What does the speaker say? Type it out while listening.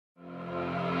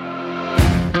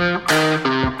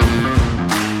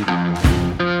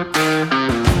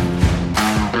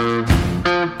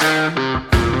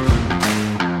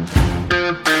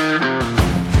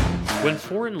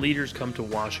come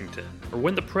to Washington, or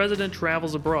when the president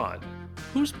travels abroad,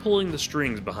 who's pulling the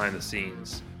strings behind the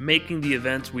scenes, making the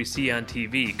events we see on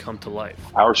TV come to life?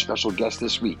 Our special guest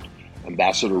this week,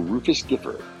 Ambassador Rufus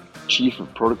Gifford, Chief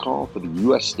of Protocol for the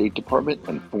U.S. State Department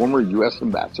and former U.S.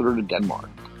 Ambassador to Denmark.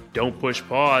 Don't push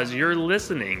pause. You're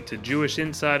listening to Jewish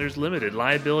Insiders Limited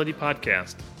Liability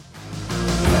Podcast.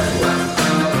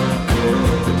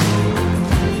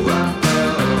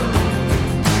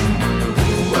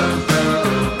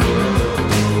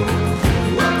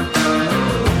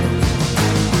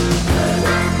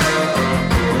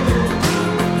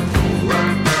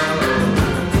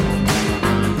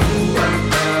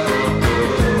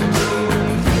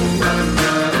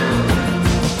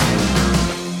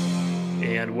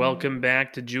 Welcome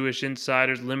back to Jewish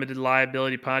Insiders Limited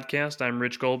Liability Podcast. I'm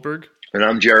Rich Goldberg. And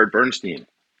I'm Jared Bernstein.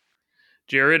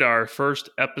 Jared, our first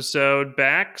episode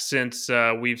back since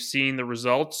we've seen the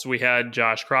results. We had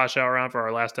Josh Kroshower on for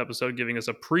our last episode giving us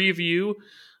a preview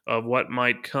of what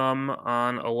might come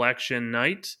on election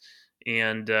night.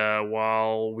 And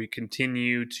while we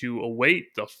continue to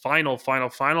await the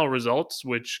final results,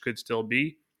 which could still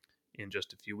be in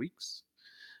just a few weeks,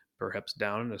 perhaps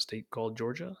down in a state called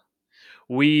Georgia,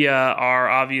 we are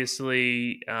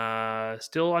obviously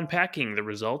still unpacking the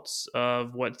results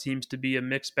of what seems to be a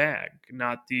mixed bag.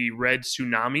 Not the red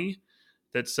tsunami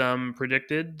that some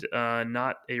predicted,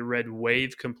 not a red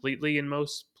wave completely in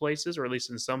most places, or at least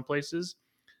in some places.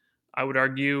 I would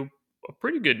argue a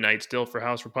pretty good night still for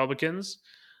House Republicans,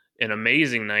 an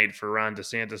amazing night for Ron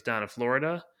DeSantis down in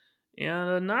Florida, and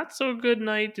a not so good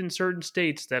night in certain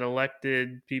states that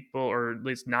elected people, or at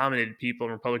least nominated people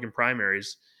in Republican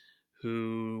primaries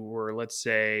who were, let's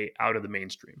say, out of the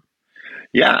mainstream.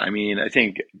 Yeah, I mean, I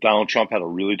think Donald Trump had a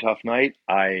really tough night.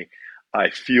 I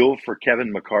feel for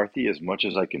Kevin McCarthy as much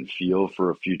as I can feel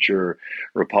for a future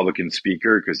Republican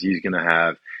speaker, because he's going to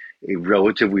have a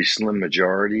relatively slim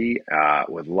majority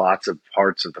with lots of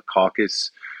parts of the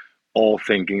caucus all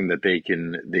thinking that they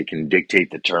can dictate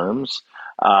the terms.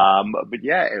 But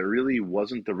yeah, it really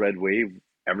wasn't the red wave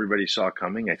everybody saw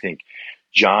coming. I think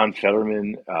John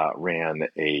Fetterman ran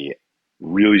a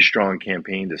really strong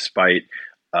campaign despite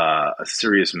a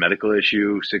serious medical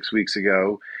issue 6 weeks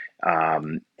ago.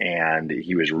 And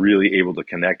he was really able to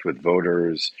connect with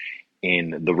voters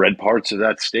in the red parts of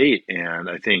that state. And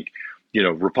I think,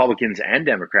 Republicans and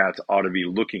Democrats ought to be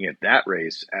looking at that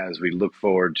race as we look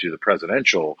forward to the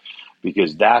presidential,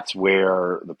 because that's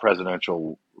where the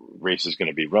presidential race is going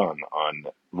to be run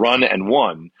and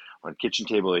won on kitchen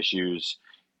table issues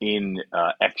in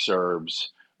exurbs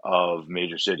of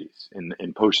major cities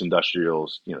in post-industrial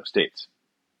states.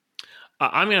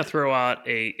 I'm going to throw out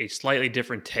a slightly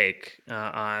different take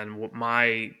on what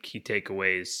my key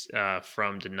takeaways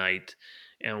from tonight,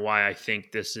 and why I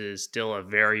think this is still a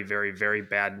very, very, very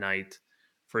bad night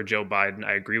for Joe Biden.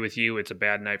 I agree with you. It's a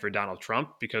bad night for Donald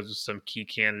Trump because of some key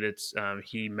candidates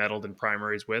he meddled in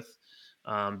primaries with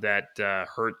that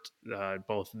hurt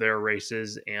both their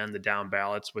races and the down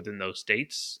ballots within those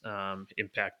states,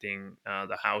 impacting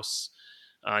the House,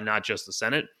 not just the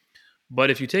Senate. But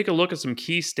if you take a look at some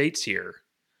key states here,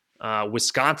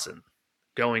 Wisconsin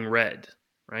going red,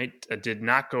 right? Did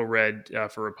not go red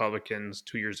for Republicans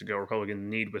 2 years ago. Republicans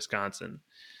need Wisconsin.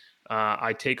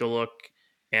 I take a look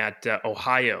at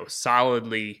Ohio,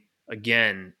 solidly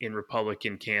again in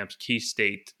Republican camps, key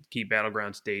state, key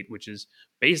battleground state, which is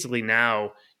basically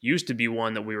now used to be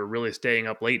one that we were really staying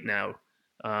up late now,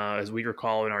 as we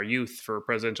recall in our youth for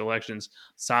presidential elections,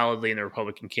 solidly in the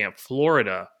Republican camp.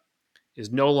 Florida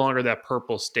is no longer that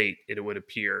purple state, it would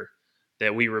appear,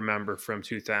 that we remember from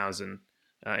 2000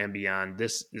 and beyond.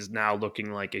 This is now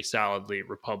looking like a solidly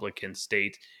Republican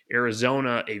state.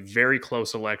 Arizona, a very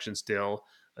close election still.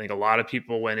 I think a lot of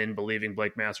people went in believing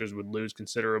Blake Masters would lose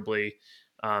considerably,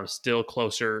 still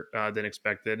closer than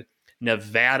expected.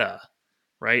 Nevada,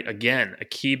 right? Again, a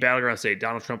key battleground state.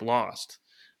 Donald Trump lost.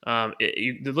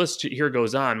 The list here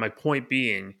goes on. My point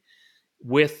being,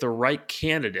 with the right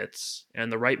candidates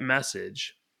and the right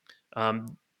message,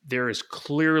 there is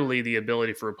clearly the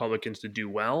ability for Republicans to do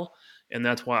well. And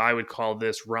that's why I would call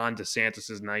this Ron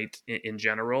DeSantis' night in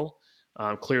general.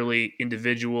 Clearly,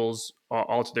 individuals,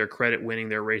 all to their credit, winning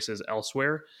their races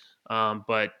elsewhere.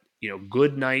 But,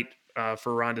 good night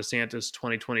for Ron DeSantis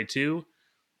 2022.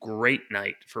 Great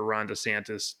night for Ron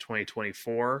DeSantis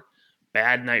 2024.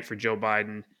 Bad night for Joe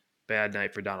Biden. Bad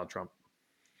night for Donald Trump.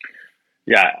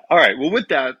 Yeah. All right. Well, with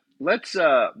that, let's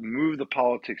move the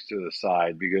politics to the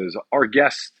side, because our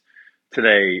guest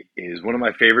today is one of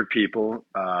my favorite people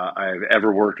I've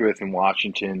ever worked with in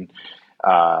Washington.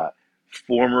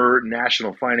 Former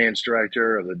National Finance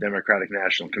Director of the Democratic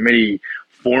National Committee,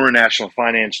 former national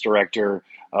finance director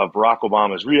of Barack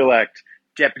Obama's reelect,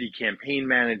 deputy campaign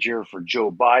manager for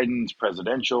Joe Biden's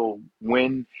presidential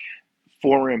win,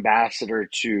 former ambassador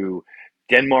to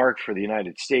Denmark for the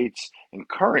United States, and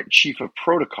current chief of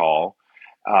protocol,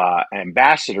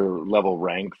 ambassador level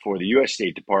rank for the U.S.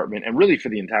 State Department, and really for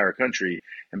the entire country,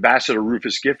 Ambassador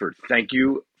Rufus Gifford. Thank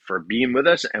you for being with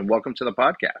us, and welcome to the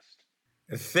podcast.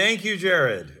 Thank you,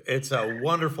 Jared. It's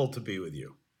wonderful to be with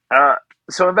you. Uh,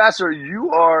 so, Ambassador,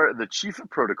 you are the chief of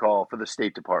protocol for the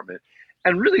State Department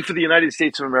and really for the United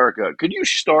States of America. Could you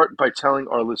start by telling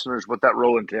our listeners what that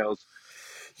role entails?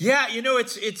 Yeah,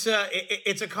 it's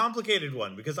a complicated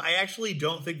one because I actually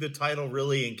don't think the title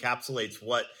really encapsulates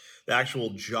what the actual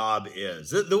job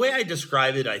is. The way I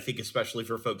describe it, I think, especially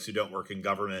for folks who don't work in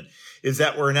government, is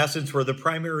that we're the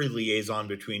primary liaison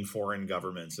between foreign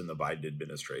governments and the Biden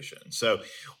administration. So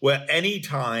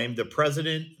anytime the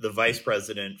president, the vice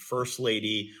president, first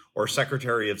lady, or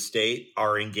secretary of state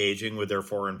are engaging with their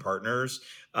foreign partners,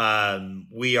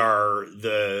 we are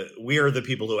the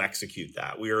people who execute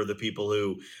that. We are the people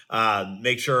who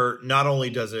make sure not only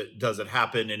does it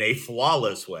happen in a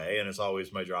flawless way, and it's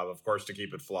always my job, of course, to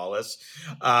keep it flawless,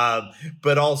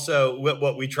 but also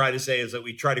what we try to say is that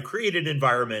we try to create an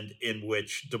environment in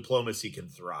which diplomacy can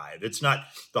thrive. It's not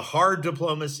the hard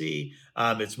diplomacy.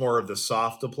 It's more of the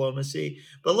soft diplomacy.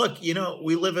 But look,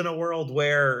 we live in a world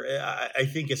where I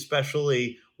think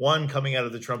especially one, coming out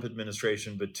of the Trump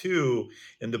administration, but two,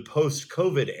 in the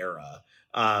post-COVID era,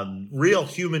 real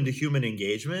human-to-human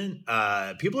engagement,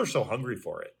 people are so hungry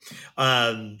for it.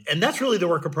 And that's really the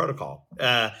work of protocol.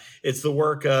 It's the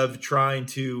work of trying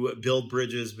to build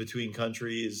bridges between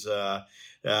countries,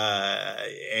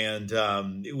 and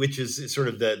which is sort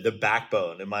of the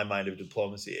backbone, in my mind, of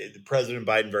diplomacy. President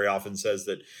Biden very often says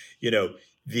that,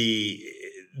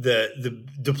 the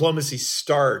diplomacy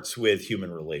starts with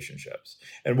human relationships,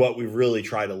 and what we really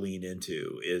try to lean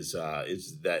into is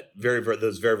that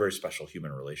those very, very special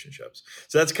human relationships.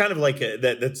 So that's kind of like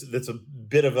that's a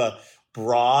bit of a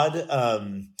broad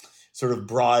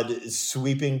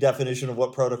sweeping definition of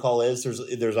what protocol is.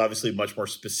 There's obviously much more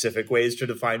specific ways to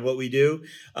define what we do,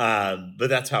 but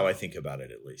that's how I think about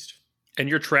it, at least. And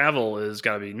your travel is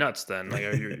got to be nuts then. Like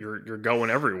you're going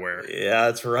everywhere. Yeah,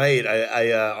 that's right.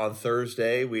 I on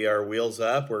Thursday we are wheels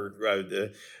up.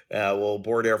 We'll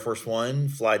board Air Force One,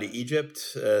 fly to Egypt,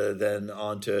 then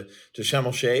on to Sharm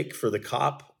el Sheikh for the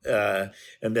COP,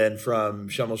 and then from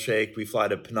Sharm el Sheikh we fly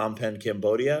to Phnom Penh,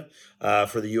 Cambodia,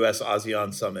 for the U.S.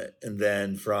 ASEAN Summit, and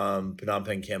then from Phnom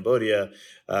Penh, Cambodia,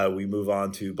 we move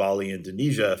on to Bali,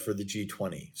 Indonesia for the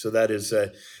G20. So that's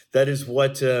the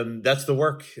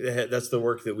work. That's the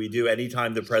work that we do.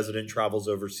 Anytime the president travels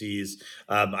overseas,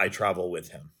 I travel with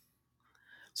him.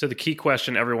 So the key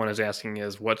question everyone is asking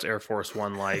is, what's Air Force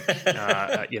One like?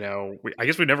 I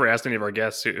guess we've never asked any of our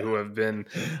guests who have been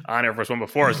on Air Force One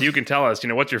before. So you can tell us,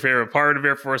 what's your favorite part of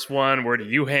Air Force One? Where do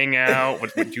you hang out?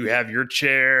 Do you have your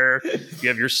chair? Do you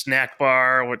have your snack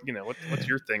bar? What's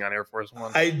your thing on Air Force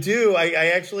One? I do.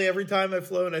 I actually, every time I've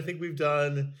flown, I think we've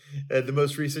done, the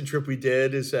most recent trip we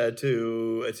did is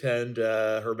to attend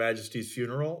Her Majesty's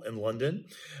funeral in London.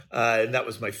 And that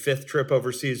was my 5th trip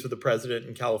overseas with the president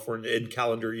in California in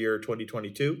calendar year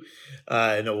 2022.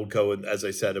 And it will go, as I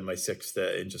said, in my 6th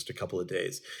in just a couple of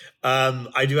days.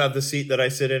 I do have the seat that I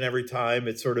sit in every time.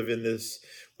 It's sort of in this,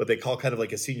 what they call kind of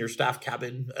like a senior staff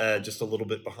cabin, just a little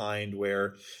bit behind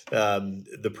where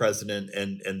the president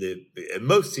and the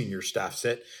most senior staff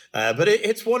sit. But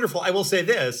it's wonderful. I will say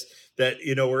this, that,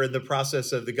 we're in the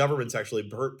process of, the government's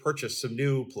actually purchased some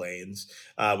new planes,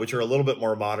 which are a little bit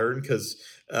more modern, because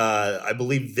I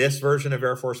believe this version of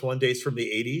Air Force One dates from the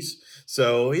 80s.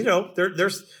 So,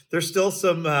 there's still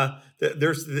some,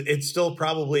 there's still some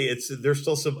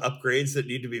upgrades that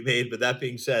need to be made. But that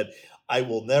being said, I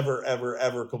will never, ever,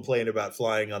 ever complain about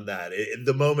flying on that.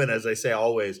 The moment, as I say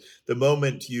always, the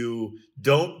moment you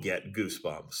don't get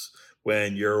goosebumps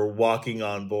when you're walking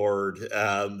on board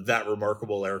that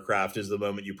remarkable aircraft is the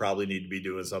moment you probably need to be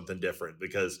doing something different,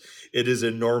 because it is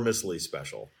enormously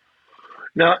special.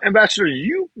 Now, Ambassador,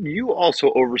 you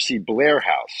also oversee Blair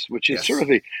House, which is Yes. sort of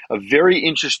a very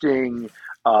interesting,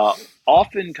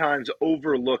 oftentimes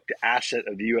overlooked asset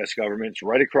of the U.S. government. It's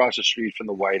right across the street from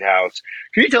the White House.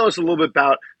 Can you tell us a little bit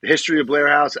about the history of Blair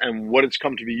House and what it's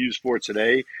come to be used for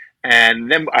today? And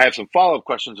then I have some follow-up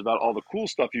questions about all the cool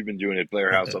stuff you've been doing at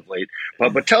Blair House of late.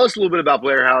 But tell us a little bit about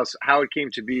Blair House, how it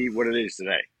came to be, what it is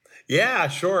today. Yeah,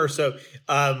 sure. So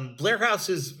Blair House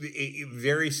is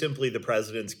very simply the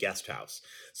president's guest house.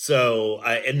 So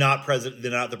and not president,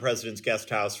 not the president's guest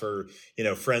house for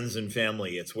friends and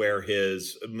family. It's where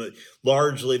his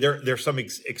largely there's some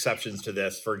exceptions to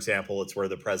this. For example, it's where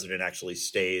the president actually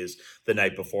stays the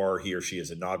night before he or she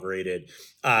is inaugurated.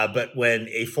 But when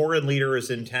a foreign leader is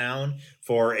in town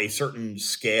for a certain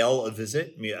scale of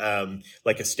visit,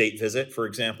 like a state visit, for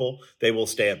example, they will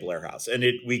stay at Blair House, and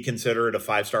we consider it a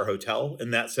 5-star hotel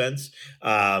in that sense.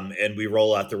 And we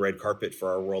roll out the red carpet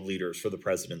for our world leaders, for the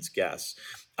president's guests.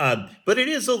 But it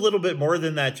is a little bit more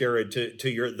than that, Jared,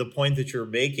 to the point that you're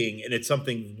making, and it's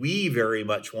something we very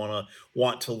much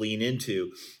want to lean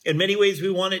into. In many ways, we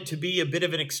want it to be a bit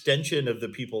of an extension of the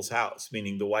people's house,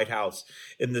 meaning the White House,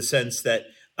 in the sense that,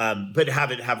 but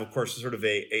have of course, sort of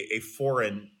a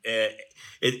foreign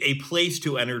a place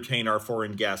to entertain our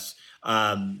foreign guests.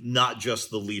 Not just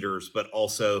the leaders, but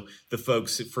also the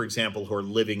folks, for example, who are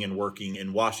living and working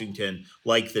in Washington,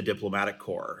 like the diplomatic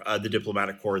corps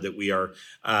that we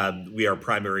are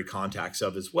primary contacts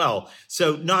of as well.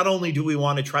 So not only do we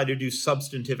want to try to do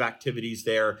substantive activities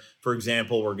there, for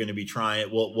example, we're going to be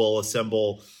we'll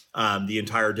assemble the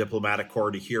entire diplomatic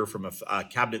corps to hear from a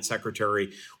cabinet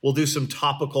secretary. We'll do some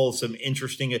topical, some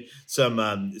interesting, some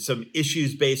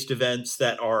issues-based events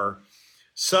that are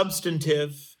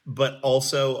substantive, but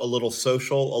also a little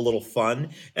social, a little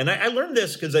fun. And I learned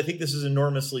this because I think this is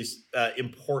enormously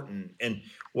important. And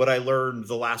what I learned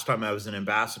the last time I was an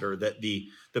ambassador, that the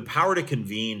power to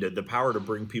convene, the power to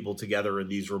bring people together in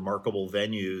these remarkable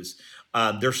venues,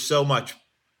 there's so much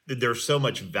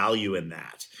value in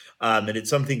that. And it's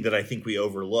something that I think we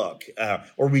overlook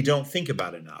or we don't think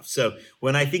about enough. So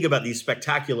when I think about these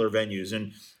spectacular venues,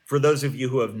 and for those of you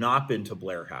who have not been to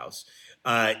Blair House,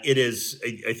 it is,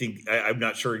 I think, I'm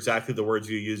not sure exactly the words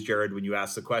you used, Jared, when you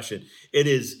asked the question. It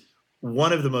is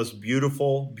one of the most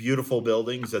beautiful, beautiful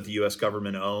buildings that the U.S.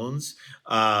 government owns.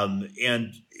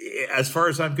 And as far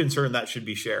as I'm concerned, that should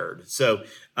be shared. So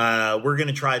we're going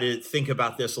to try to think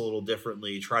about this a little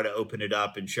differently, try to open it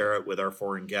up and share it with our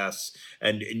foreign guests,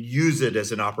 and use it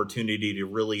as an opportunity to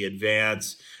really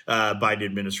advance Biden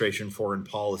administration foreign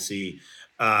policy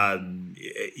by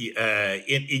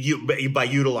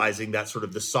utilizing that sort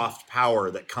of the soft power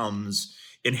that comes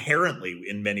inherently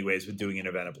in many ways with doing an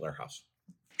event at Blair House.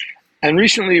 And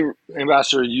recently,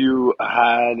 Ambassador, you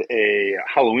had a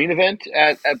Halloween event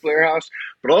at Blair House,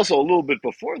 but also a little bit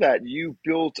before that, you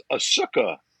built a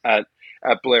sukkah at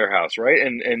Blair House, right?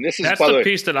 And this is, that's by the the way,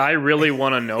 piece that I really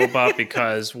want to know about,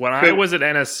 because when I was at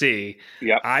NSC,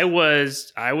 yeah, I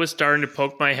was starting to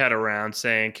poke my head around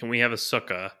saying, can we have a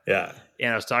sukkah? Yeah.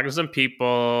 And I was talking to some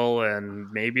people,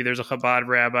 and maybe there's a Chabad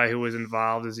rabbi who was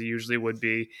involved, as he usually would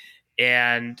be.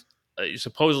 And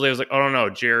supposedly I was like, oh no,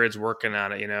 Jared's working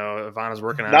on it. Ivana's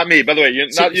working on it. Not me, by the way. You're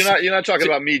not talking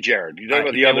about me, Jared. You're talking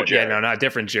about the other Jared. Yeah, no, not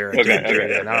different Jared. Okay.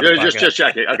 Jared, yeah, just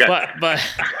checking. Okay.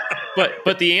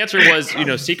 But the answer was,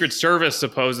 Secret Service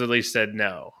supposedly said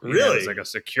no. Really? It was like a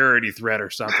security threat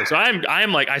or something. So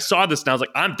I'm like, I saw this and I was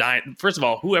like, I'm dying. First of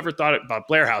all, whoever thought about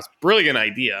Blair House? Brilliant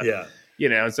idea. Yeah.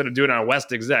 Instead of doing it on a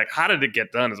West Exec, how did it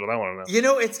get done is what I want to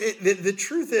know. The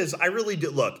truth is, I really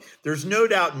do. Look, there's no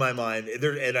doubt in my mind,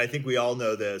 and I think we all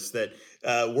know this, that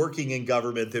working in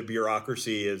government, the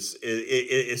bureaucracy is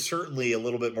certainly a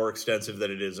little bit more extensive than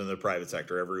it is in the private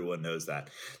sector. Everyone knows that.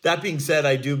 That being said,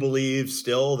 I do believe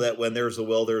still that when there's a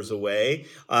will, there's a way.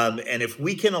 And if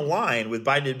we can align with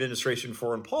Biden administration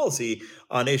foreign policy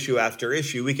on issue after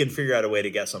issue, we can figure out a way to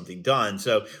get something done.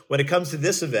 So when it comes to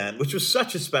this event, which was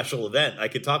such a special event, I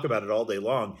could talk about it all day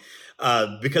long,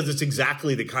 because it's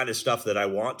exactly the kind of stuff that I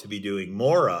want to be doing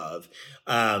more of.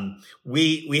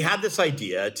 We had this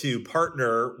idea to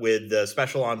partner with the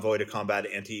Special Envoy to combat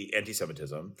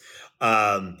anti-Semitism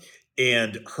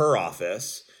and her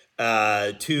office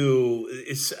to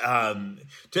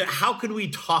how can we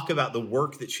talk about the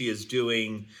work that she is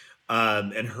doing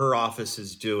and her office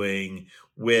is doing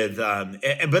with,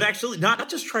 but actually not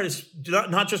just try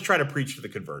to preach to the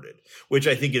converted, which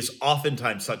I think is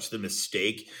oftentimes such the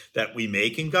mistake that we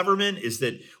make in government, is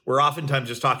that we're oftentimes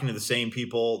just talking to the same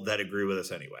people that agree with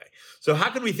us anyway. So how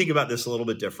can we think about this a little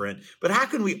bit different, but how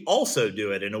can we also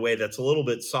do it in a way that's a little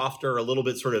bit softer, a little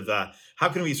bit sort of, how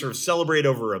can we sort of celebrate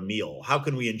over a meal? How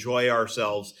can we enjoy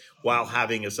ourselves while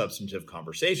having a substantive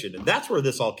conversation? And that's where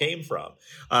this all came from.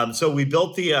 So we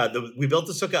built the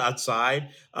sukkah outside.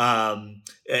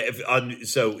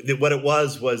 What it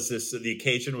was this, the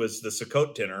occasion was the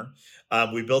Sukkot dinner.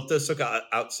 We built the sukkah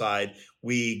outside.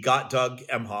 We got Doug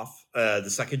Emhoff, the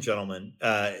second gentleman,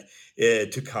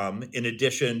 to come, in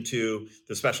addition to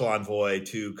the special envoy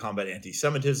to combat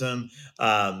anti-Semitism,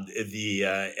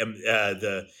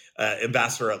 the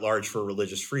ambassador at large for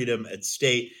religious freedom at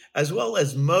state, as well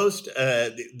as most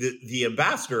the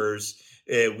ambassadors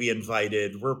we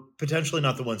invited were potentially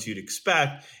not the ones you'd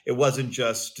expect. It wasn't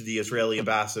just the Israeli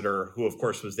ambassador, who of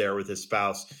course was there with his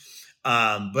spouse,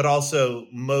 but also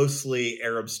mostly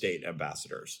Arab state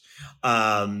ambassadors,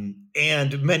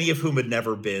 and many of whom had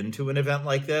never been to an event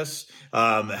like this,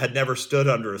 had never stood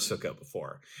under a sukkah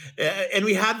before. And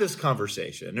we had this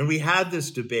conversation and we had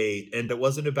this debate, and it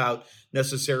wasn't about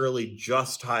necessarily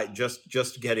just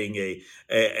getting a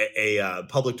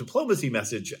public diplomacy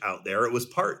message out there. It was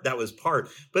part,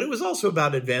 but it was also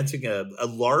about advancing a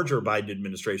larger Biden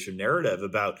administration narrative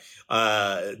about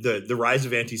the rise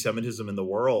of anti-Semitism in the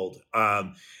world,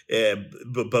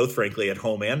 both frankly at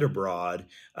home and abroad,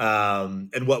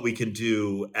 and what we can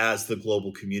do as the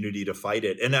global community to fight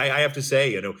it. And I have to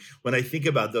say, when I think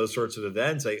about those sorts of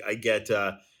events, I get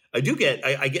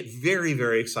very,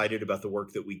 very excited about the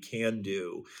work that we can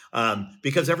do,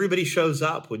 because everybody shows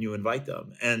up when you invite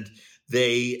them, and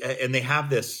they have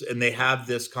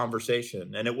this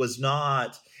conversation, and it was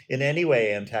not in any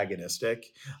way antagonistic.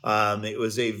 It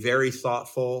was a very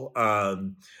thoughtful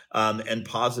and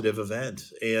positive event,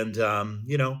 and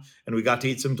and we got to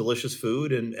eat some delicious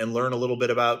food and learn a little bit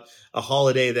about a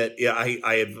holiday that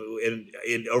I have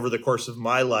over the course of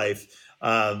my life.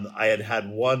 I had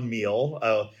one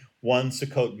meal, one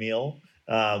Sukkot meal,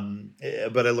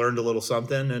 but I learned a little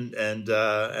something, and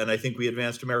I think we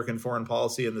advanced American foreign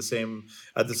policy at the same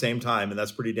time, and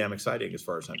that's pretty damn exciting as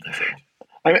far as I'm concerned.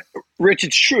 I mean, Rich,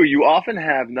 it's true. You often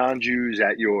have non-Jews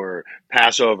at your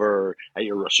Passover, at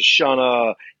your Rosh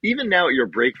Hashanah, even now at your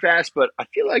breakfast. But I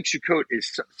feel like Sukkot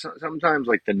is sometimes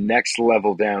like the next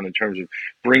level down in terms of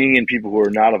bringing in people who are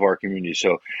not of our community.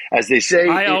 So, as they say,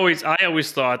 I always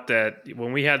thought that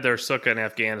when we had their sukkah in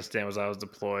Afghanistan, as I was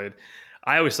deployed,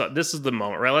 I always thought this is the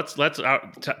moment, right? Let's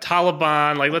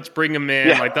Taliban, let's bring them in,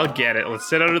 they'll get it. Let's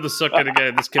sit under the sukkah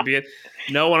together. This could be it.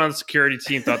 No one on the security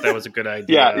team thought that was a good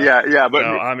idea. Yeah. But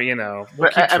so, we'll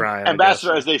keep trying.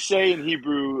 Ambassador, as they say in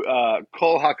Hebrew,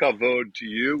 kol hakavod to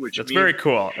you, which means very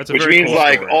cool. That's which very means cool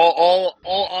like story. all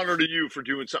honor to you for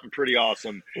doing something pretty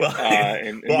awesome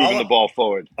and moving the ball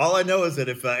forward. All I know is that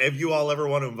if you all ever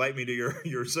want to invite me to your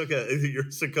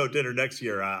Sukkot dinner next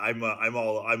year, I'm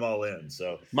all in.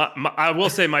 So I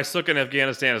will say my sukkah in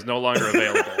Afghanistan is no longer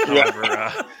available.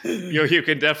 However, you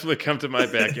can definitely come to my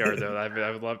backyard though.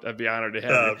 I'd be honored to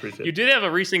have you. You did have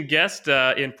a recent guest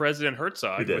in President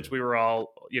Herzog, which we were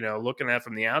all looking at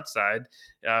from the outside,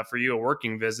 for you, a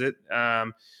working visit.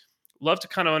 Love to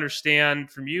kind of understand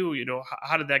from you,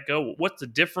 how did that go? What's the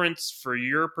difference for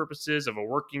your purposes of a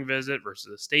working visit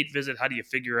versus a state visit? How do you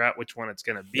figure out which one it's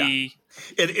going to be?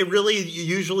 Yeah. It really,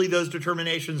 usually those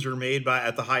determinations are made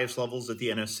at the highest levels at the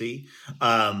NSC,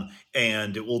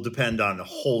 and it will depend on a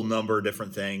whole number of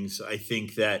different things. I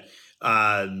think that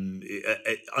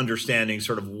understanding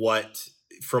sort of what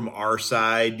from our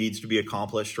side needs to be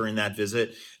accomplished during that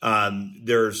visit.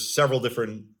 There's several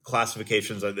different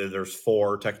classifications. There's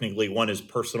four technically. One is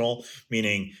personal,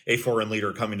 meaning a foreign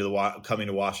leader coming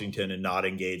to Washington and not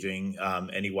engaging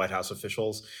any White House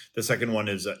officials. The second one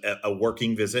is a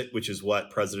working visit, which is what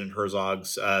President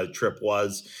Herzog's trip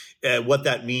was. What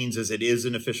that means is it is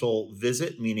an official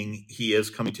visit, meaning he is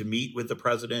coming to meet with the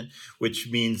president, which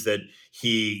means that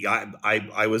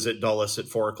I was at Dulles at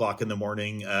 4:00 in the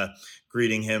morning,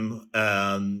 greeting him,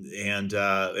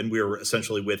 and we were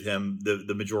essentially with him.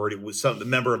 The majority was the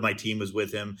member of my team was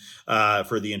with him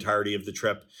for the entirety of the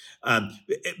trip.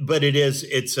 But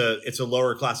it's a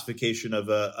lower classification of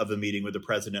a meeting with the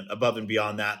president. Above and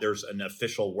beyond that, there's an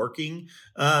official working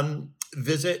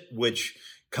visit, which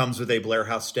comes with a Blair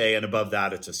House stay, and above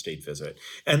that, it's a state visit.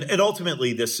 And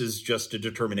ultimately, this is just a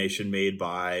determination made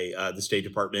by the State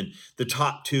Department. The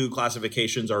top two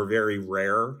classifications are very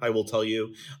rare, I will tell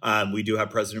you. We do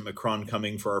have President Macron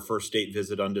coming for our first state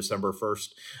visit on December 1st.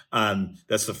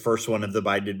 That's the first one of the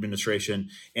Biden administration.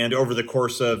 And over the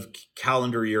course of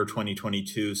calendar year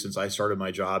 2022, since I started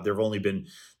my job, there have only been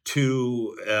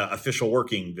two official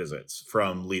working visits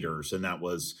from leaders, and that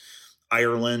was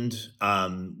Ireland,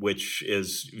 which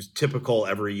is typical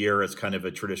every year. It's kind of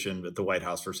a tradition at the White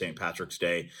House for St. Patrick's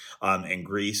Day, and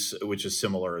Greece, which is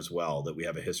similar as well, that we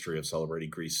have a history of celebrating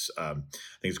Greece. I think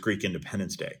it's Greek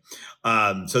Independence Day.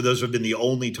 So those have been the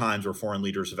only times where foreign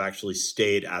leaders have actually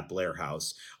stayed at Blair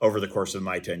House over the course of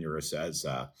my tenure as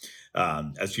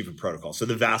chief of protocol. So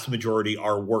the vast majority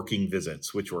are working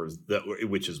visits, which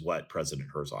is what President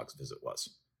Herzog's visit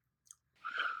was.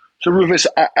 So, Rufus,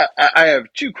 I have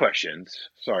two questions.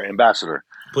 Sorry, Ambassador.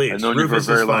 Please, I've known Rufus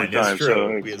you for a very is long fine. time. It's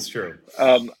true.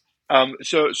 It's true.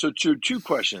 So two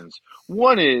questions.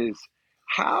 One is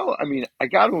how, I mean, I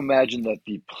got to imagine that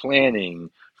the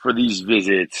planning for these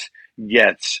visits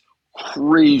gets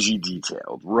crazy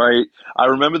detailed, right? I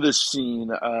remember this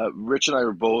scene. Rich and I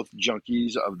are both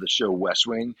junkies of the show West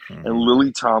Wing, and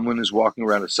Lily Tomlin is walking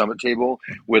around a summit table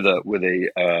with a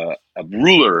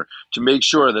ruler to make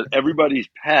sure that everybody's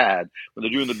pad, when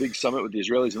they're doing the big summit with the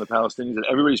Israelis and the Palestinians, that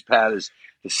everybody's pad is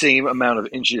the same amount of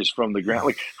inches from the ground.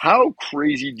 Like, how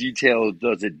crazy detailed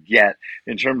does it get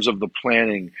in terms of the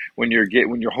planning when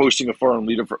you're hosting a foreign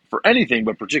leader for anything,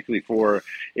 but particularly for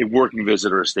a working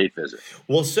visit or a state visit?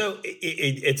 Well, so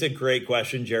it's a great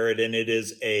question, Jared, and it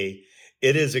is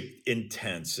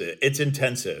intense. It's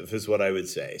intensive, is what I would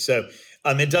say. So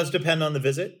it does depend on the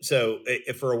visit. So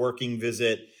if for a working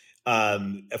visit,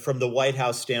 from the White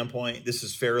House standpoint, this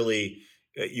is fairly,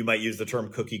 you might use the term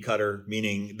cookie cutter,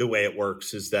 meaning the way it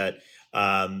works is that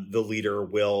the leader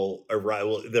will arrive.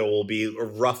 There will be a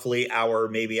roughly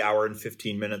maybe hour and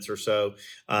 15 minutes or so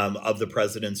of the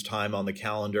president's time on the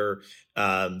calendar.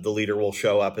 The leader will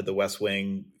show up at the West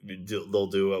Wing.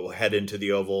 They'll head into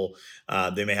the Oval.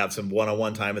 They may have some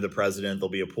one-on-one time with the president. There'll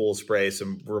be a pool spray,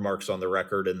 some remarks on the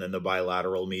record, and then the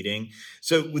bilateral meeting.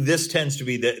 So this tends to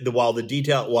be while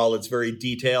it's very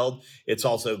detailed, it's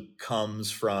also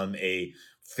comes from a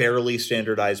fairly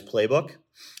standardized playbook.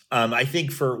 I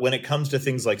think when it comes to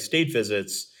things like state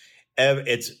visits,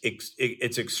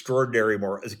 it's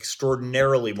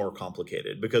extraordinarily more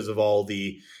complicated because of all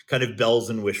the kind of bells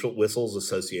and whistles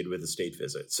associated with a state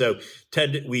visit. So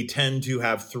we tend to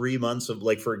have 3 months of,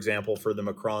 like, for example, for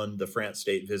the France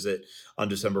state visit on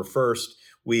December 1st,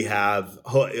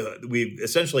 we've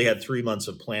essentially had 3 months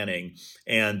of planning,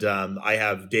 and I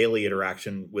have daily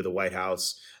interaction with the White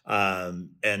House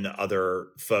and other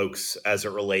folks as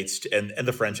it relates to, and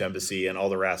the French embassy and all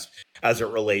the rest as it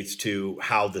relates to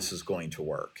how this is going to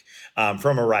work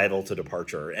from arrival to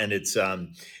departure. And it's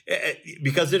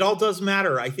because it all does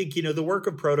matter. I think, the work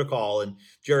of protocol, and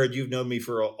Jared, you've known me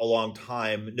for a long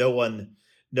time. No one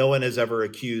has ever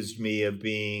accused me of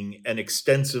being an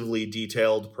extensively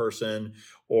detailed person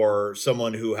or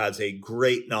someone who has a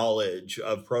great knowledge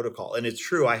of protocol. And it's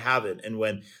true, I haven't. And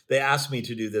when they asked me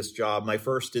to do this job, my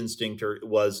first instinct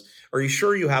was, are you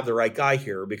sure you have the right guy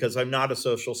here? Because I'm not a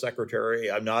social secretary.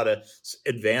 I'm not an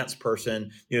advanced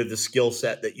person, the skill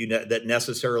set that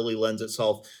necessarily lends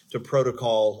itself to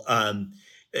protocol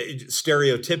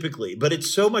stereotypically. But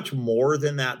it's so much more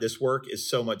than that. This work is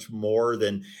so much more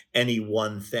than any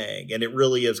one thing. And it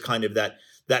really is kind of that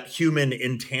human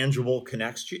intangible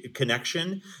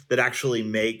connection that actually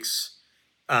makes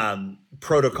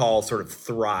protocol sort of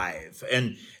thrive.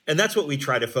 And that's what we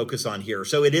try to focus on here.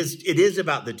 So it is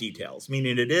about the details,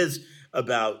 meaning it is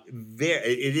about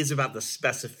the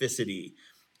specificity.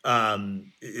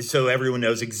 So everyone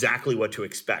knows exactly what to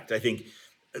expect. I think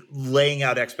laying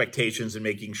out expectations and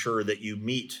making sure that you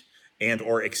meet and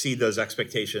or exceed those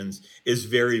expectations is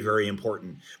very, very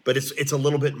important. But it's a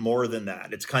little bit more than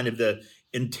that. It's kind of the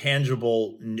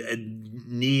intangible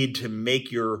need to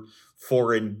make your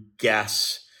foreign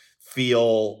guests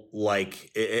feel like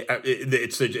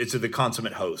it's the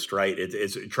consummate host, right?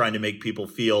 It's trying to make people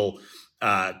feel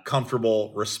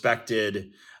comfortable,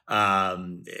 respected,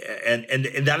 and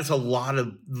that's a lot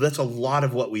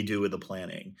of what we do with the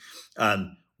planning.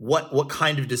 What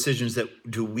kind of decisions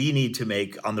do we need to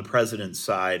make on the president's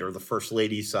side or the first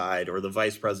lady's side or the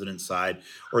vice president's side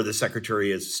or the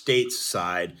secretary of state's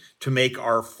side to make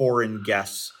our foreign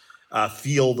guests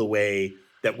feel the way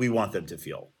that we want them to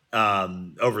feel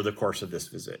over the course of this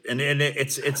visit? And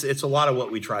it's a lot of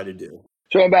what we try to do.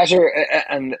 So, Ambassador,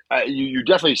 and you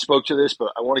definitely spoke to this,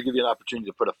 but I want to give you an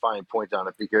opportunity to put a fine point on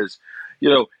it because,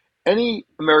 any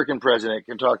American president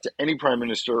can talk to any prime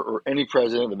minister or any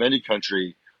president of any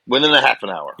country within a half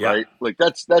an hour, right? Like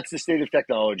that's the state of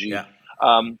technology. Yeah.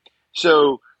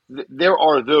 There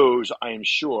are those, I am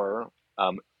sure.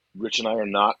 Rich and I are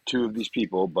not two of these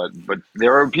people, but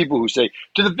there are people who say,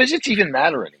 do the visits even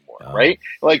matter anymore, right?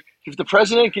 Like if the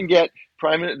president can get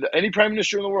any prime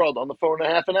minister in the world on the phone in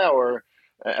a half an hour,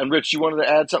 And Rich, you wanted to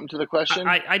add something to the question?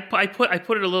 I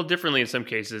put it a little differently in some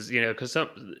cases, because some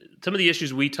of the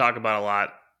issues we talk about a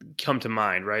lot come to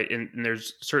mind, right? And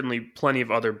there's certainly plenty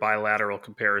of other bilateral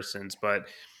comparisons, but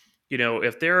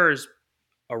if there's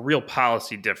a real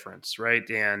policy difference, right,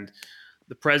 and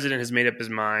the president has made up his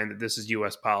mind that this is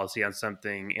U.S. policy on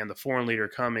something, and the foreign leader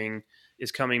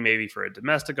is coming maybe for a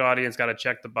domestic audience, got to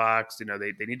check the box.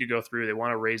 They need to go through. They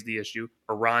want to raise the issue.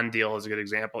 Iran deal is a good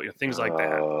example. Things like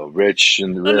that. Rich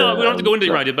and No, we don't have to go into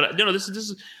the Iran deal, but this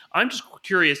is. I'm just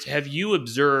curious. Have you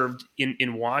observed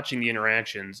in watching the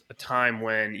interactions a time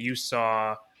when you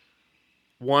saw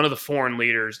one of the foreign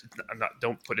leaders?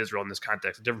 Don't put Israel in this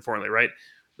context. A different foreign leader, right?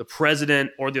 The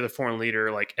president or the other foreign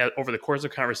leader, like over the course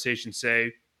of conversation,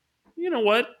 say, you know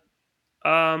what?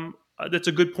 That's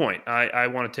a good point. I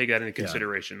want to take that into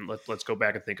consideration. Yeah. Let's go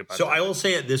back and think about so that. I will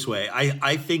say it this way.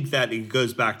 I think that it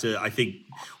goes back to, I think,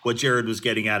 what Jared was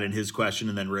getting at in his question,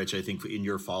 and then Rich, I think, in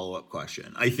your follow-up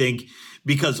question. I think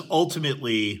because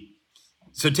ultimately,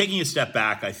 so taking a step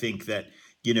back, I think that,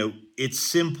 it's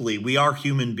simply, we are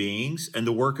human beings, and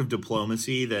the work of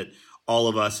diplomacy that all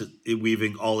of us,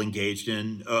 we've all engaged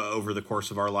in over the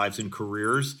course of our lives and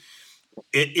careers,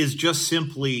 it is just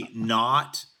simply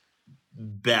not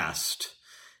best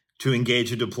to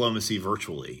engage in diplomacy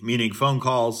virtually, meaning phone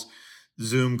calls,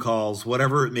 Zoom calls,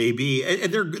 whatever it may be.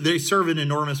 And they serve an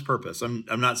enormous purpose. I'm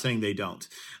not saying they don't.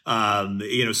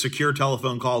 Secure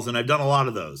telephone calls, and I've done a lot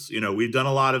of those. We've done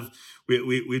a lot of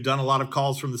we've done a lot of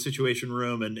calls from the Situation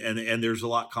Room, and there's a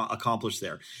lot accomplished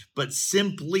there. But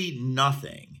simply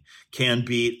nothing can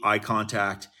beat eye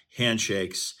contact,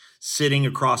 handshakes, sitting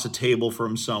across a table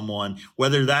from someone,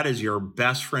 whether that is your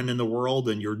best friend in the world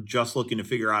and you're just looking to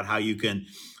figure out how you can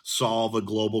solve a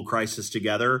global crisis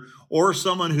together, or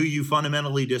someone who you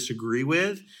fundamentally disagree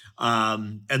with,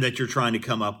 and that you're trying to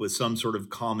come up with some sort of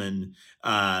common,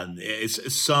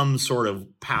 some sort of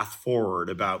path forward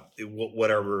about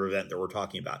whatever event that we're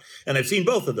talking about. And I've seen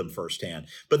both of them firsthand.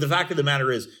 But the fact of the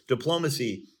matter is,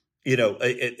 diplomacy,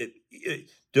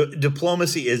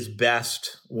 diplomacy is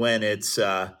best when it's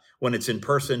in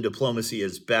person. Diplomacy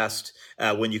is best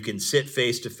when you can sit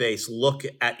face to face, look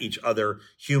at each other,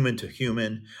 human to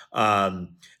human.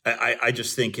 I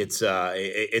just think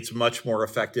it's much more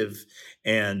effective.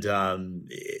 And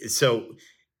so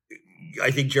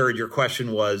I think, Jared, your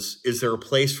question was, is there a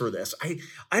place for this?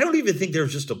 I don't even think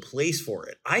there's just a place for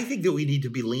it. I think that we need to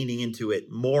be leaning into it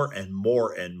more and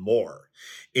more and more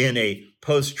in a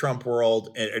post-Trump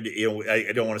world. And,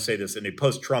 I don't want to say this, in a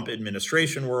post-Trump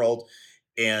administration world,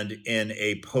 and in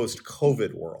a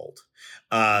post-COVID world.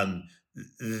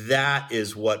 That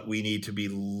is what we need to be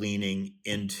leaning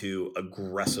into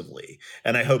aggressively.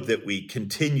 And I hope that we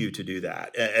continue to do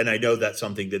that. And I know that's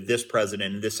something that this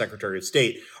president and this Secretary of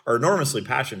State are enormously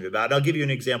passionate about. And I'll give you an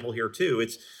example here too.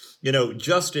 It's,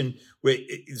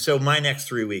 so my next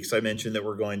 3 weeks, I mentioned that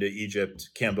we're going to Egypt,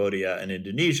 Cambodia, and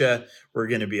Indonesia. We're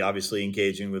going to be obviously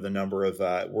engaging with a number of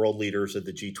world leaders at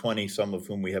the G20, some of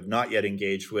whom we have not yet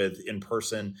engaged with in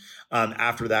person.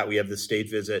 After that, we have the state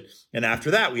visit. And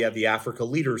after that, we have the Africa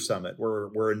Leaders Summit, where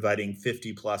we're inviting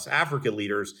 50 plus Africa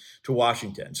leaders to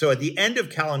Washington. So at the end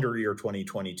of calendar year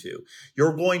 2022,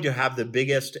 you're going to have the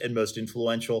biggest and most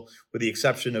influential, with the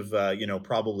exception of,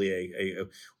 probably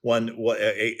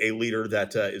a leader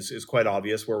that is quite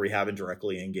obvious, where we haven't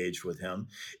directly engaged with him.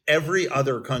 Every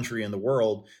other country in the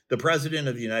world, the president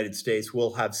of the United States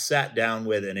will have sat down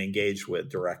with and engaged with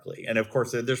directly. And of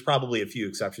course, there's probably a few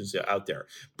exceptions out there.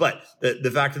 But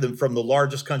the fact of them, from the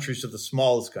largest countries to the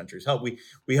smallest countries,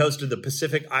 we hosted the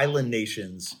Pacific Island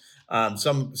nations.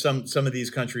 Some of these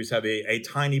countries have a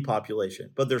tiny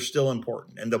population, but they're still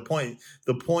important. And the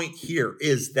point here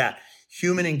is that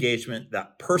human engagement,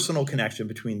 that personal connection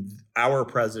between our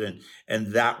president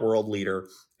and that world leader,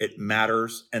 it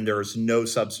matters, and there is no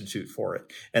substitute for it.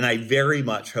 And I very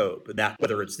much hope that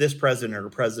whether it's this president or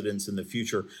presidents in the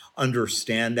future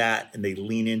understand that, and they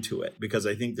lean into it, because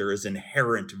I think there is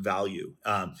inherent value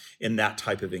in that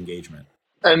type of engagement.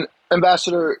 And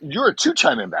Ambassador, you're a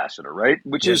two-time ambassador, right?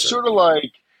 Which Yes, is sir. sort of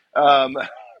like,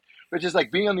 which is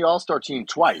like being on the All-Star team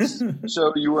twice.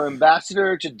 So you were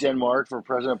ambassador to Denmark for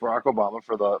President Barack Obama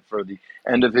for the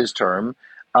end of his term.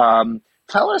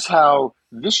 Tell us how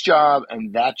this job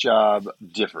and that job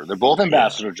differ. They're both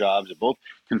ambassador jobs. They're both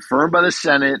confirmed by the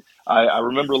Senate. I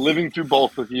remember living through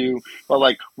both with you. But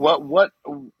like,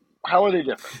 how are they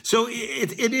different? So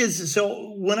it is.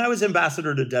 So when I was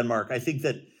ambassador to Denmark, I think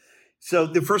that,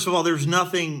 first of all, there's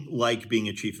nothing like being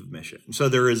a chief of mission. So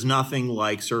there is nothing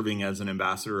like serving as an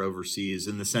ambassador overseas,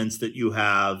 in the sense that you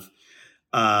have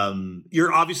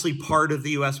You're obviously part of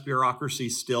the U.S. bureaucracy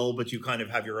still, but you kind of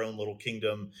have your own little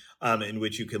kingdom in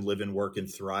which you can live and work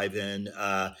and thrive in,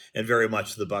 and very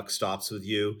much the buck stops with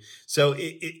you. So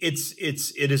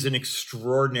it is an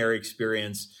extraordinary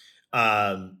experience,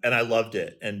 and I loved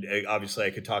it. And obviously,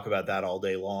 I could talk about that all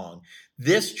day long.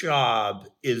 This job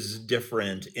is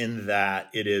different in that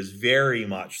it is very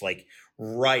much like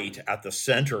right at the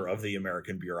center of the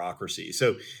American bureaucracy.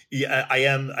 So yeah,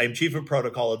 I'm chief of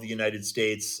protocol of the United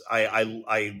States.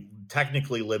 I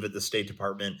technically live at the State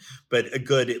Department, but a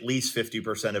good at least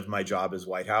 50% of my job is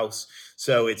White House.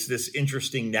 So it's this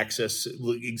interesting nexus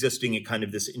existing at kind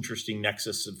of this interesting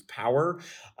nexus of power.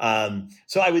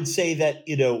 So I would say that,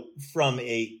 from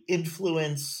a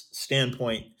influence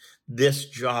standpoint, this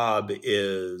job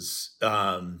is,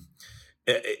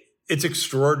 it's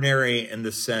extraordinary in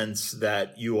the sense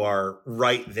that you are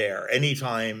right there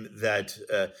anytime that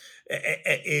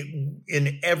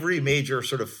in every major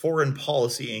sort of foreign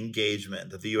policy engagement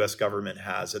that the U.S. government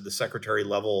has at the secretary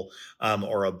level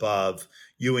or above,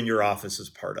 you and your office is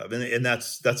part of, and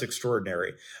that's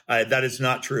extraordinary. That is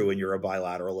not true when you're a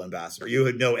bilateral ambassador. You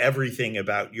would know everything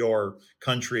about your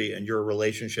country and your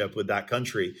relationship with that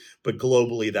country, but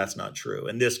globally, that's not true.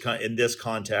 In this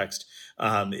context,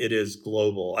 it is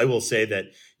global. I will say that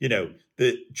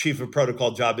the chief of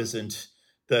protocol job isn't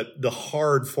the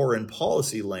hard foreign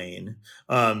policy lane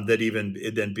that even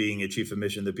then being a chief of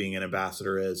mission, that being an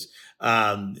ambassador is.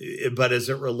 But as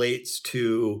it relates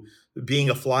to being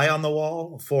a fly on the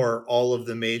wall for all of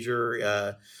the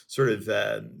major sort of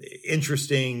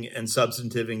interesting and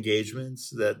substantive engagements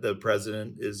that the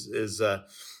president is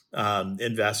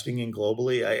investing in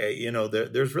globally,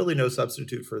 there's really no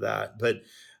substitute for that. But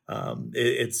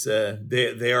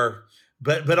they are.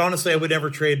 But honestly, I would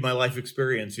never trade my life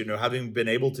experience. Having been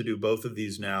able to do both of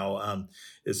these now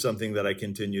is something that I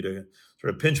continue to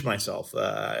sort of pinch myself.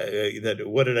 That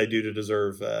what did I do to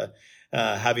deserve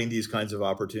having these kinds of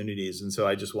opportunities? And so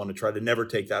I just want to try to never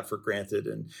take that for granted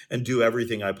and do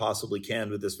everything I possibly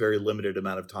can with this very limited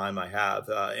amount of time I have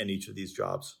in each of these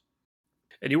jobs.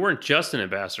 And you weren't just an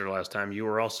ambassador last time; you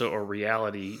were also a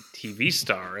reality TV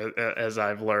star, as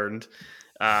I've learned.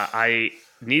 I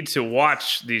need to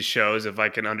watch these shows if I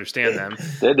can understand them.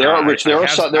 They are rich. There are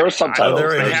subtitles.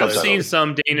 I have seen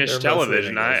some Danish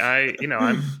television. I'm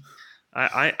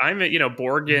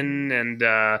Borgen and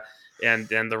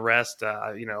the rest.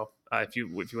 If you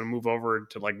want to move over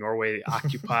to like Norway,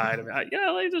 Occupied.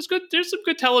 There's some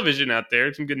good television out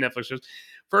there. Some good Netflix shows.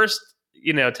 First,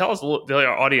 tell us tell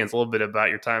our audience a little bit about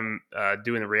your time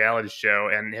doing the reality show,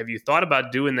 and have you thought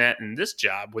about doing that in this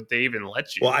job? Would they even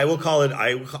let you? Well, I will call it.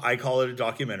 I call it a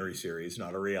documentary series,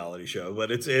 not a reality show,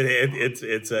 but it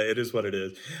is what it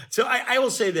is. So I will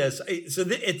say this.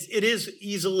 It is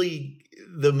easily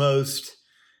the most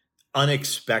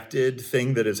unexpected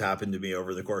thing that has happened to me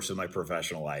over the course of my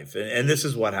professional life. And this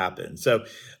is what happened. So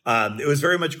it was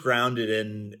very much grounded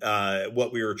in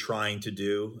what we were trying to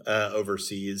do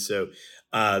overseas. So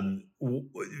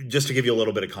just to give you a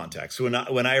little bit of context, when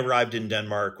I arrived in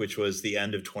Denmark, which was the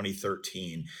end of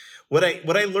 2013, what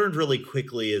I learned really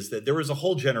quickly is that there was a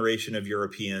whole generation of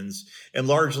Europeans, and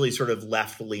largely sort of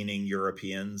left-leaning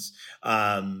Europeans,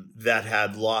 that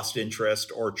had lost interest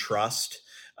or trust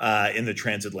in the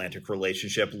transatlantic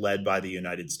relationship led by the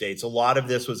United States. A lot of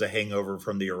this was a hangover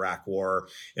from the Iraq War,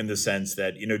 in the sense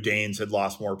that, Danes had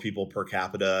lost more people per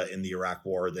capita in the Iraq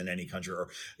War than any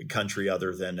country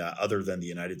other than the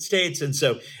United States. And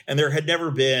there had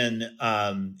never been,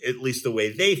 at least the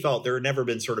way they felt, there had never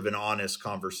been sort of an honest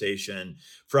conversation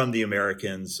from the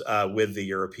Americans with the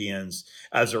Europeans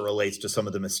as it relates to some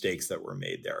of the mistakes that were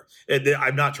made there.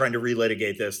 I'm not trying to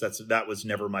relitigate this. That was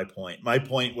never my point. My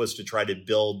point was to try to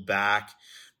build back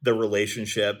the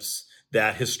relationships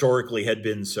that historically had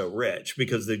been so rich,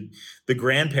 because the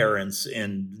grandparents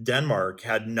in Denmark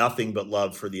had nothing but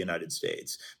love for the United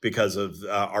States because of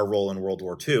our role in World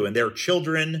War II. And their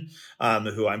children,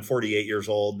 who I'm 48 years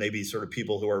old, maybe sort of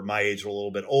people who are my age or a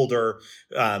little bit older,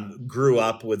 grew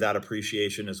up with that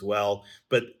appreciation as well.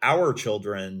 But our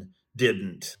children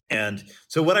didn't. And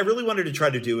so what I really wanted to try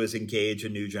to do is engage a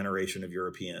new generation of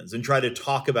Europeans and try to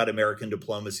talk about American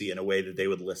diplomacy in a way that they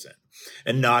would listen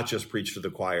and not just preach to the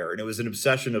choir. And it was an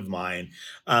obsession of mine.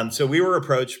 So we were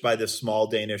approached by this small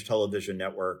Danish television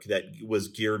network that was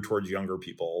geared towards younger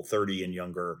people, 30 and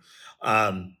younger.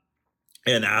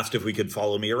 and asked if we could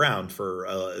follow me around for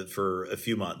a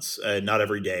few months, not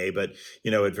every day, but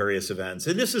at various events.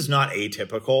 And this is not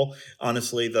atypical,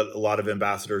 honestly. That a lot of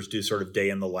ambassadors do sort of day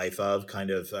in the life of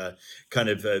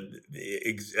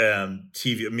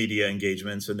TV media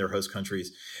engagements in their host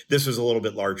countries. This was a little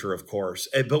bit larger, of course,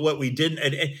 but what we didn't,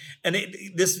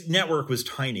 this network was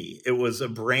tiny. It was a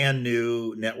brand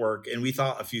new network, and we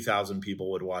thought a few thousand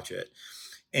people would watch it,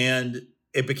 and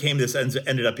it became this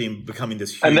ended up becoming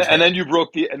this huge. And then you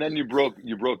broke the internet.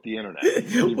 You broke the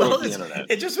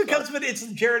internet. It just becomes, but it's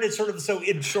Jared. It's sort of, so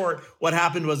in short, what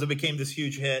happened was it became this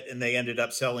huge hit, and they ended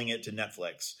up selling it to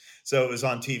Netflix. So it was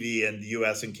on TV in the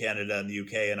US and Canada and the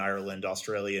UK and Ireland,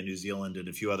 Australia, New Zealand, and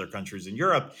a few other countries in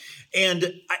Europe.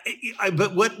 And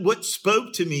but what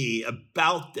spoke to me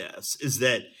about this is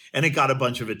that, and it got a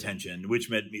bunch of attention, which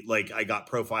meant I got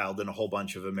profiled in a whole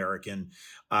bunch of American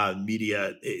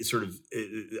media,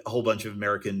 a whole bunch of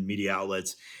American media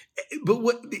outlets. But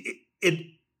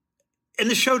and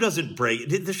the show doesn't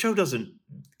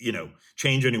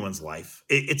change anyone's life.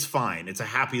 It's fine. It's a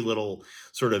happy little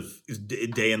sort of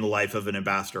day in the life of an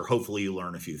ambassador. Hopefully you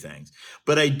learn a few things.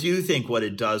 But I do think what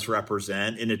it does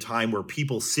represent, in a time where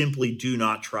people simply do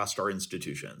not trust our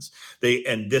institutions,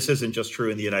 and this isn't just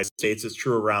true in the United States, it's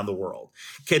true around the world.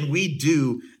 Can we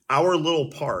do our little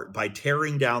part by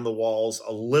tearing down the walls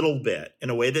a little bit, in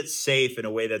a way that's safe, in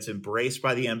a way that's embraced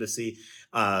by the embassy,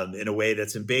 in a way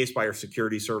that's embraced by our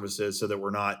security services, so that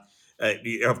we're not,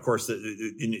 of course,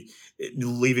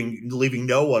 leaving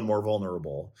no one more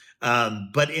vulnerable,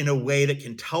 but in a way that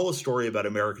can tell a story about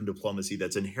American diplomacy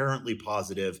that's inherently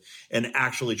positive and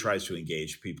actually tries to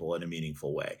engage people in a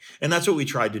meaningful way. And that's what we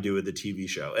tried to do with the TV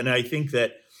show. And I think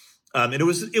that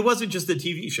it wasn't just the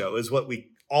TV show; it was what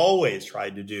we always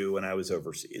tried to do when I was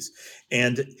overseas.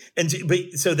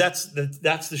 So that's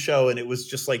the show, and it was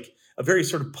just like a very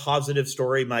sort of positive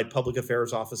story. My public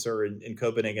affairs officer in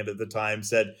Copenhagen at the time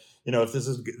said, if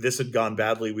this had gone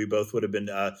badly, we both would have been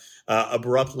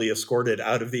abruptly escorted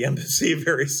out of the embassy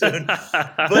very soon.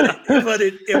 but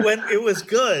it was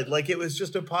good. Like, it was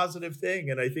just a positive thing,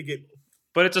 and I think it.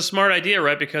 But it's a smart idea,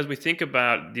 right? Because we think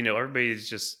about, everybody's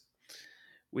just.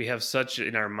 We have such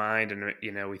in our mind,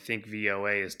 and we think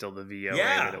VOA is still the VOA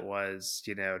that it was,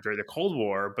 during the Cold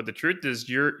War. But the truth is,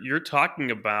 you're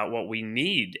talking about what we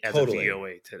need as a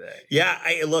VOA today. Yeah,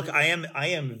 I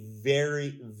am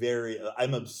very, very.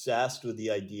 I'm obsessed with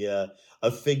the idea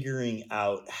of figuring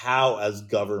out how, as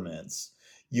governments,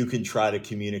 you can try to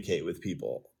communicate with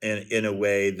people in a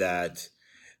way that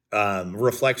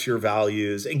reflects your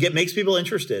values and makes people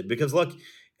interested. Because look,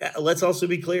 let's also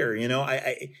be clear.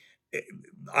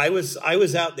 I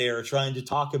was out there trying to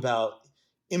talk about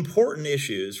important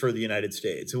issues for the United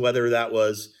States, whether that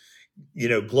was,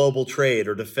 global trade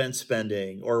or defense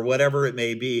spending or whatever it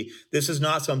may be. This is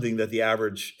not something that the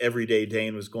average everyday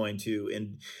Dane was going to,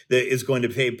 and is going to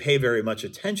pay very much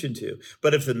attention to.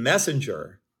 But if the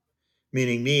messenger,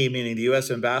 meaning me, meaning the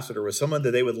U.S. ambassador, was someone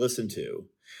that they would listen to,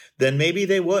 then maybe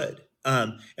they would.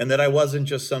 And that I wasn't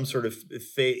just some sort of,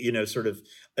 sort of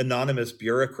anonymous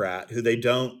bureaucrat who they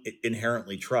don't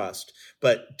inherently trust.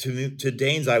 But to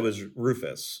Danes, I was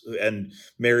Rufus, and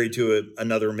married to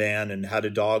another man, and had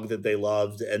a dog that they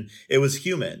loved. And it was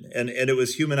human, and it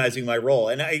was humanizing my role.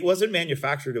 And it wasn't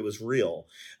manufactured, it was real.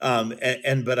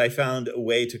 But I found a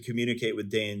way to communicate with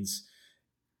Danes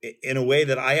in a way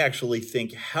that I actually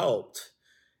think helped.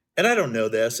 And I don't know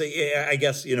this. I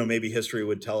guess, maybe history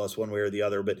would tell us one way or the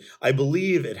other, but I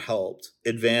believe it helped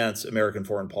advance American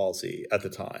foreign policy at the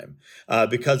time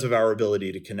because of our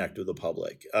ability to connect with the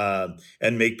public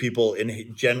and make people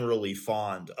generally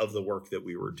fond of the work that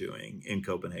we were doing in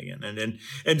Copenhagen.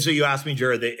 And so you asked me,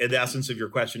 Jared, the essence of your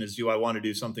question is, do I want to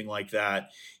do something like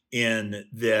that in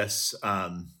this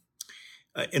job?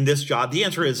 The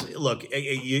answer is, look,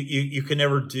 you can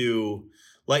never do,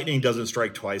 lightning doesn't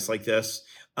strike twice like this.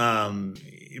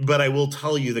 But I will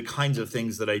tell you, the kinds of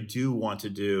things that I do want to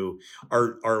do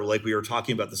are like we were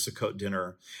talking about the Sukkot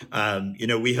dinner.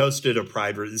 We hosted a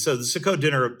Pride. So the Sukkot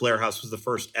dinner at Blair House was the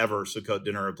first ever Sukkot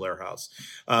dinner at Blair House.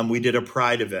 We did a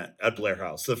Pride event at Blair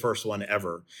House, the first one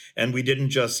ever. And we didn't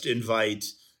just invite,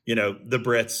 the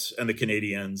Brits and the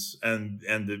Canadians and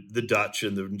the Dutch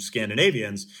and the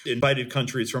Scandinavians, invited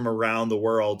countries from around the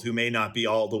world who may not be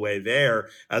all the way there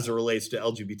as it relates to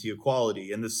LGBT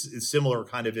equality. And this is similar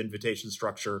kind of invitation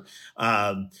structure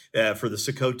for the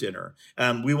Sukkot dinner.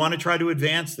 We want to try to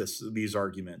advance these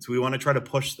arguments. We want to try to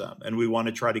push them, and we want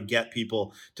to try to get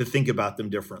people to think about them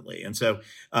differently. And so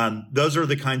those are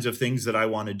the kinds of things that I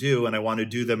want to do, and I want to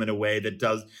do them in a way that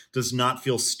does not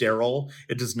feel sterile.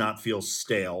 It does not feel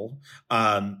stale. fail,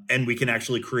 and we can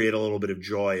actually create a little bit of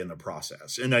joy in the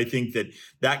process. And I think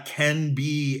that can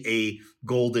be a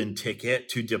golden ticket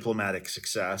to diplomatic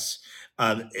success,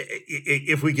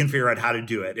 if we can figure out how to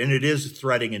do it. And it is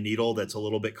threading a needle that's a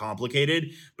little bit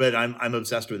complicated, but I'm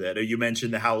obsessed with it. You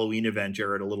mentioned the Halloween event,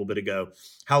 Jared, a little bit ago.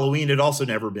 Halloween had also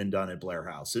never been done at Blair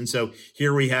House. And so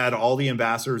here we had all the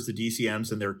ambassadors, the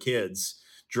DCMs, and their kids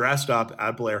dressed up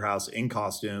at Blair House in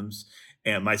costumes,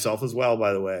 and myself as well,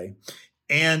 by the way.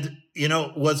 And,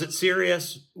 was it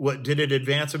serious? What did it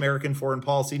advance American foreign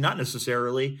policy? Not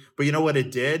necessarily, but you know what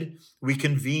it did? We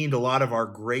convened a lot of our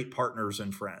great partners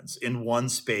and friends in one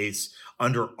space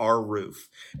under our roof.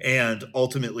 And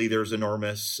ultimately, there's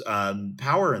enormous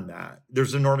power in that.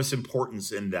 There's enormous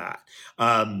importance in that.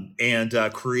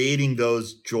 And creating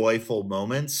those joyful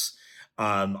moments,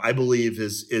 I believe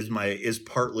is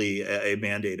partly a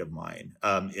mandate of mine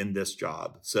in this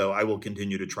job. So I will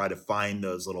continue to try to find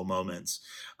those little moments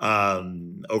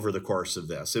over the course of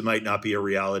this. It might not be a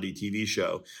reality TV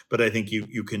show, but I think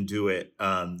you can do it.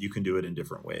 You can do it in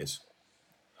different ways.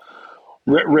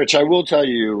 Rich, I will tell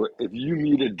you, if you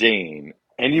meet a Dane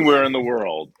anywhere in the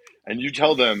world and you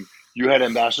tell them you had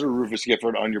Ambassador Rufus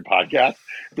Gifford on your podcast,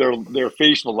 their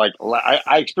face will I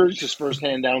experienced this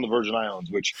firsthand down in the Virgin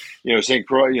Islands, which, St.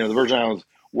 Croix, the Virgin Islands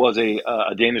was a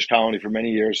Danish colony for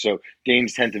many years. So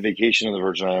Danes tend to vacation in the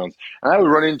Virgin Islands. And I would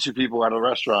run into people at a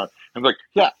restaurant and be like,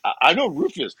 yeah, I know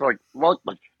Rufus. They're like,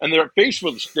 and their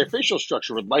facial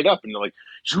structure would light up. And they're like,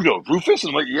 you know Rufus?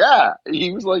 And I'm like, yeah.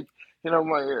 He was like,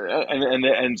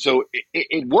 and so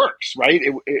it works, right?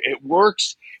 It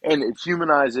works, and it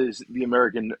humanizes the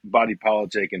American body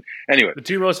politic. And anyway, the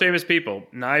two most famous people,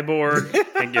 Nyborg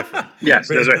and Gifford. Yes,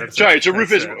 that's right. Sorry, so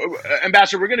Rufus,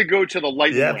 Ambassador, we're going to go to the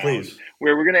lightning round, please.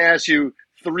 Where we're going to ask you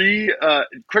three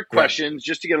quick questions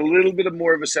just to get a little bit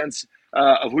more of a sense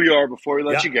of who you are before we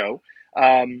let you go.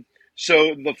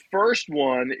 So the first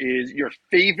one is your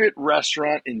favorite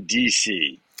restaurant in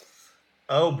DC.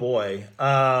 Oh boy.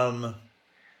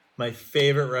 My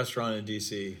favorite restaurant in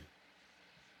DC.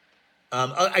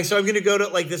 So I'm going to go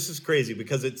to, this is crazy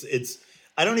because it's,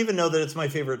 I don't even know that it's my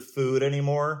favorite food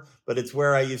anymore, but it's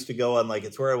where I used to go on,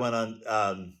 it's where I went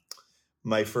on,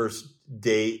 my first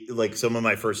date, some of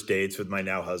my first dates with my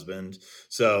now husband.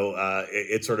 So,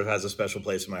 it sort of has a special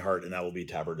place in my heart, and that will be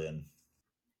Tabard Inn.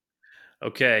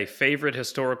 Okay. Favorite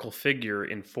historical figure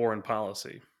in foreign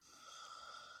policy.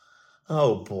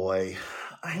 Oh boy.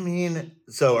 I mean,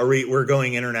 so we're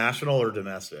going international or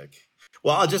domestic?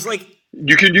 Well, I'll just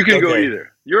you can go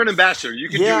either. You're an ambassador. You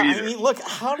can do either. I mean, look,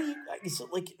 how do you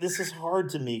this is hard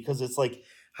to me because it's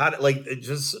it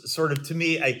just sort of, to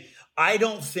me, I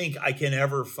don't think I can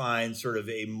ever find sort of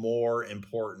a more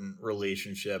important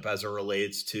relationship as it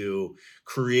relates to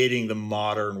creating the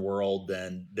modern world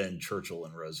than Churchill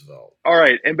and Roosevelt. All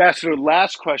right, Ambassador,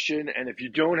 last question, and if you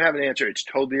don't have an answer, it's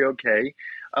totally okay.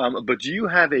 But do you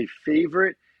have a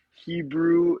favorite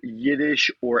Hebrew,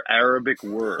 Yiddish, or Arabic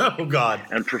word? Oh God!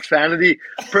 And profanity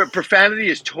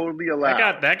is totally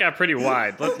allowed. That got pretty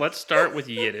wide. Let's start with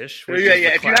Yiddish. Which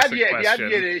If you have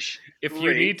Yiddish, if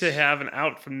you need to have an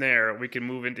out from there, we can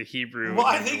move into Hebrew. Well,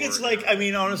 I think it's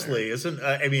honestly, isn't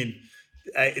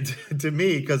to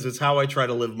me, because it's how I try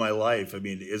to live my life. I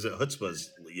mean, is it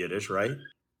chutzpah's Yiddish, right?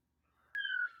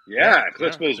 Yeah,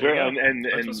 chutzpah is very, and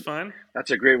chutzpah's fine.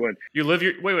 That's a great one. You live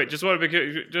your wait. Just want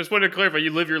to clarify.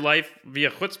 You live your life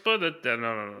via chutzpah.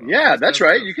 No. Yeah, that's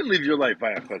right. You can live your life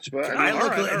via chutzpah.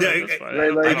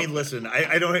 I mean, listen.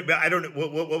 I don't.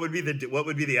 What would be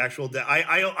the actual?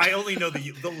 I only know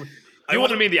the. You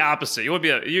want to mean the opposite. You want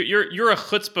to be you're a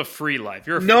chutzpah-free life.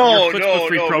 You're a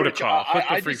chutzpah-free protocol.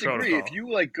 I disagree. If you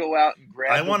go out and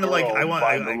grab,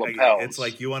 it's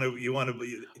like you want to.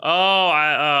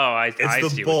 I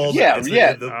it's see. The bold.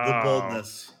 The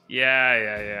boldness.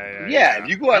 Yeah. If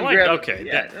you go out and grab,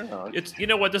 it's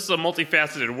what, this is a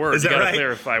multifaceted word. Is you got to right?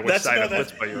 clarify which side of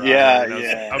chutzpah you're on.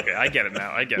 Yeah. Okay, I get it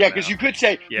now. Yeah, because you could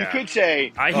say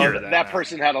I hear that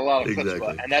person had a lot of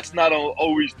chutzpah, and that's not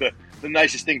always the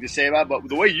nicest thing to say about, but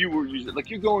the way you were using it,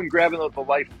 you're going grabbing the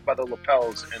life by the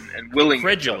lapels and willing.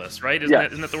 Incredulous, right?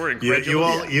 Isn't that the word? Incredulous.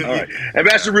 All right.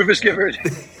 Ambassador Rufus Gifford,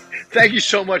 thank you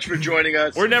so much for joining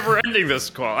us. We're never ending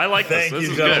this call. I like this. Thank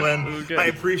you, gentlemen. I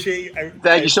appreciate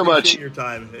Thank you so much. Your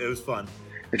time. It was fun.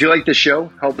 If you like the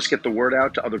show, help us get the word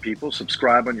out to other people.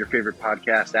 Subscribe on your favorite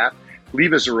podcast app.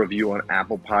 Leave us a review on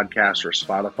Apple Podcasts or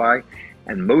Spotify.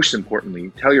 And most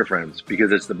importantly, tell your friends,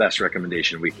 because it's the best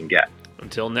recommendation we can get.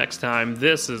 Until next time,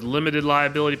 this is Limited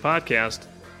Liability Podcast.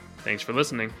 Thanks for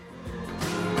listening.